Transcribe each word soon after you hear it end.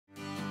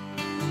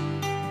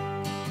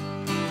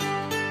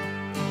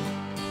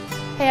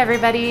Hey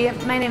everybody,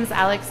 my name is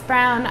Alex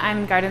Brown.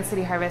 I'm Garden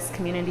City Harvest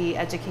Community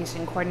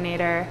Education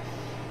Coordinator.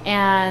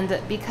 And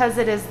because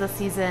it is the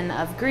season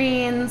of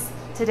greens,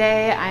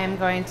 today I am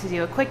going to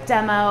do a quick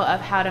demo of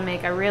how to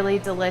make a really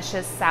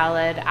delicious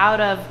salad out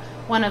of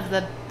one of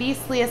the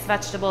beastliest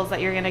vegetables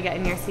that you're gonna get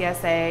in your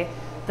CSA,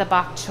 the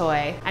bok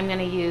choy. I'm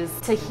gonna use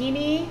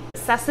tahini,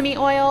 sesame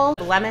oil,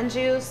 lemon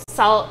juice,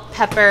 salt,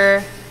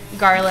 pepper,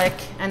 garlic,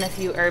 and a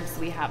few herbs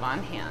we have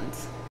on hand.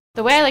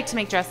 The way I like to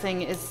make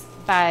dressing is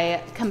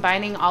by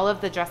combining all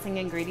of the dressing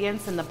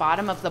ingredients in the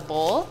bottom of the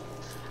bowl.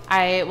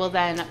 I will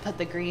then put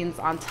the greens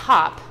on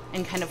top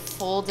and kind of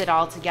fold it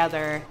all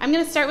together. I'm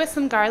gonna start with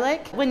some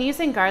garlic. When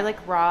using garlic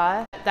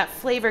raw, that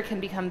flavor can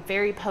become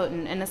very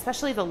potent, and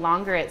especially the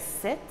longer it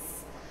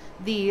sits,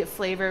 the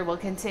flavor will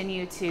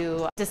continue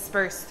to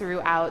disperse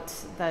throughout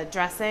the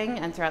dressing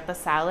and throughout the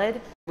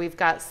salad. We've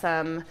got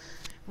some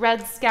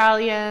red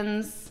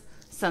scallions,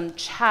 some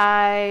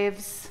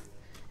chives,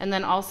 and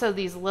then also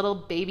these little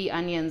baby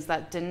onions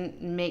that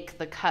didn't make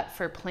the cut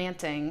for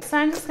planting. So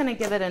I'm just gonna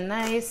give it a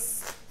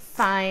nice,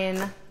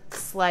 fine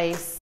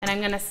slice. And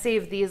I'm gonna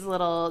save these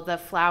the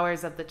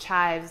flowers of the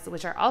chives,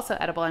 which are also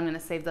edible. I'm gonna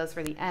save those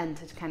for the end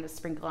to kind of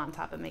sprinkle on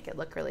top and make it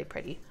look really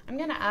pretty. I'm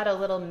gonna add a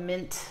little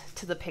mint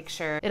to the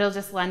picture. It'll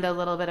just lend a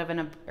little bit of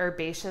an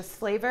herbaceous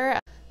flavor.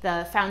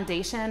 The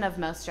foundation of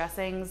most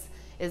dressings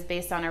is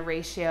based on a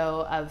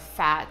ratio of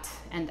fat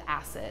and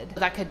acid.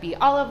 That could be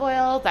olive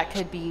oil, that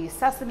could be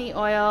sesame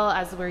oil,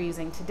 as we're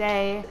using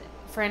today.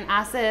 For an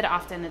acid,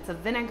 often it's a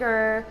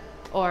vinegar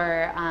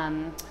or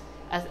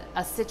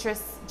a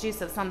citrus juice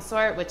of some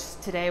sort, which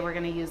today we're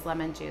gonna use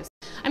lemon juice.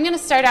 I'm gonna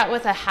start out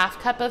with a ½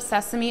 cup of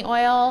sesame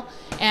oil,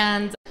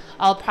 and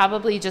I'll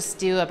probably just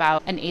do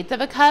about 1/8 of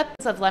a cup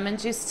of lemon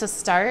juice to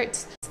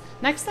start.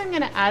 Next, I'm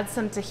gonna add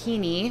some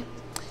tahini,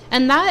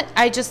 and that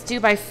I just do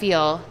by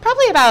feel.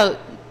 Probably about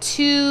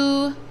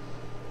two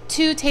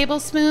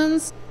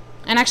tablespoons.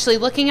 And actually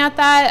looking at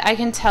that, I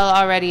can tell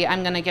already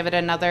I'm gonna give it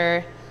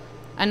another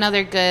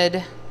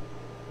good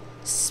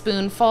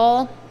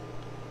spoonful,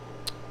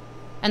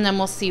 and then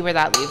we'll see where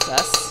that leaves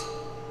us.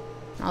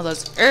 All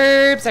those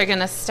herbs are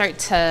gonna start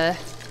to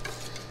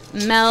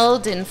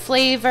meld in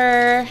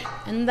flavor.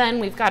 And then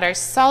we've got our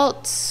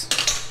salt.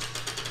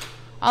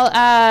 I'll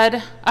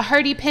add a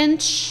hearty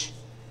pinch,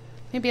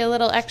 maybe a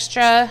little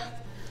extra,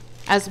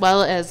 as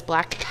well as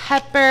black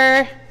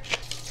pepper.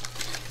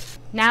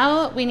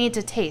 Now we need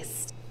to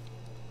taste.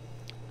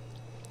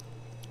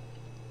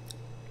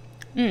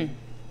 Okay,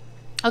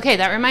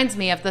 that reminds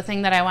me of the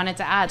thing that I wanted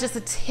to add. Just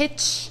a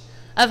titch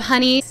of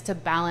honey to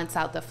balance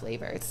out the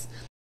flavors.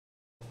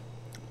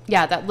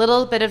 Yeah, that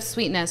little bit of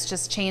sweetness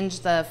just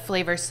changed the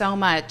flavor so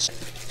much.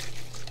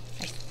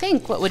 I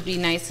think what would be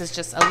nice is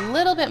just a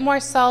little bit more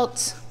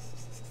salt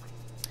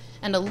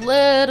and a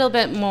little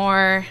bit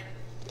more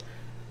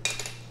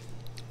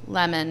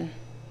lemon.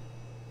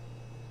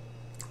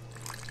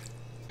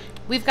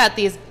 We've got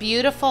these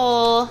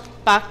beautiful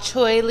bok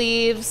choy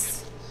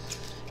leaves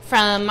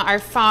from our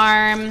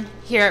farm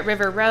here at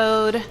River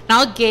Road. And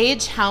I'll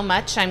gauge how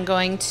much I'm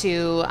going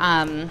to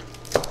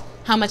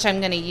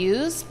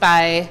use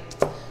by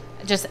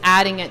just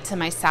adding it to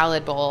my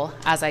salad bowl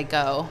as I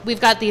go.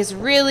 We've got these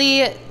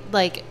really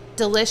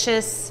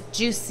delicious,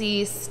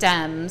 juicy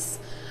stems,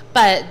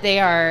 but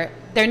they're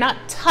not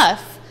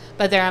tough,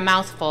 but they're a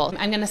mouthful.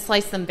 I'm gonna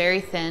slice them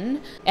very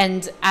thin,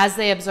 and as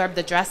they absorb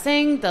the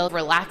dressing, they'll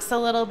relax a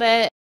little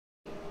bit.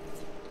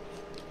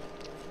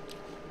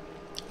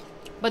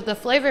 But the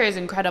flavor is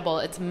incredible.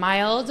 It's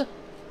mild,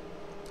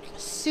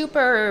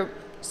 super,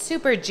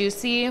 super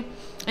juicy,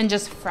 and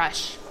just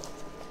fresh.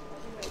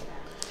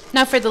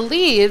 Now for the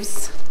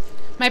leaves,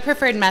 my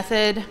preferred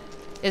method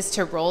is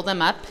to roll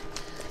them up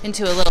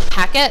into a little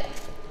packet,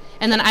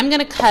 and then I'm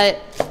gonna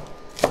cut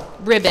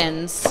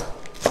ribbons.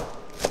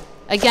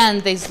 Again,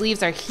 these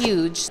leaves are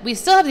huge. We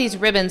still have these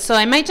ribbons, so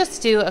I might just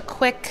do a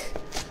quick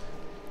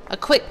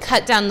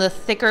cut down the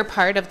thicker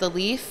part of the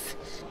leaf.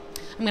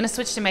 I'm gonna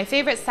switch to my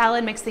favorite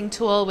salad mixing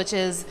tool, which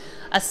is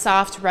a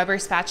soft rubber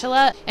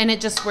spatula, and it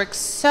just works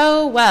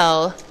so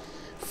well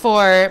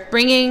for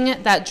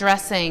bringing that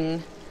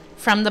dressing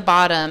from the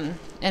bottom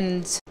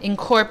and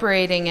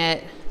incorporating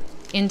it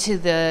into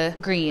the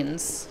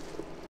greens.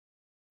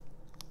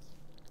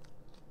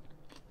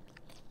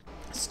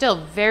 Still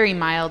very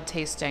mild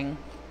tasting.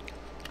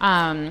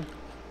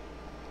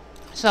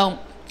 So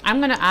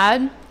I'm gonna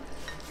add,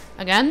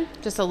 again,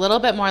 just a little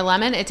bit more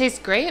lemon. It tastes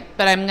great,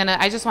 but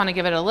I just wanna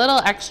give it a little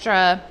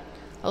extra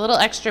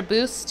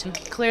boost.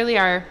 Clearly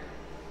our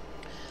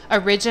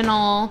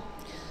original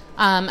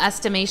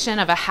estimation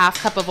of a ½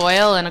 cup of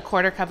oil and a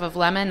 ¼ cup of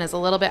lemon is a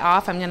little bit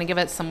off. I'm gonna give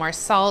it some more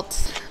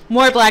salt,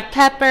 more black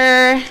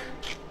pepper.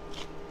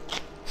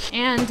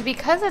 And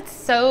because it's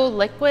so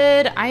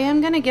liquid, I am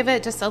gonna give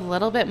it just a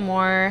little bit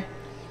more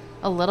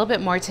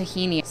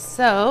tahini.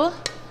 So,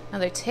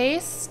 another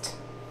taste.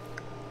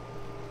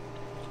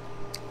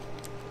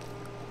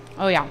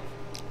 Oh yeah,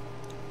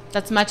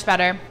 that's much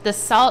better. The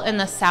salt and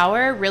the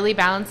sour really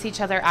balance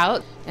each other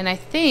out. And I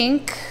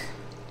think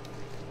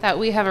that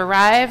we have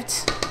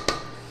arrived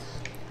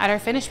at our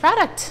finished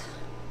product.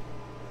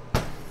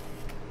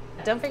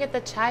 Don't forget the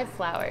chive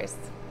flowers.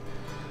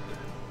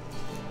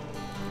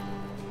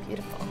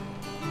 Beautiful.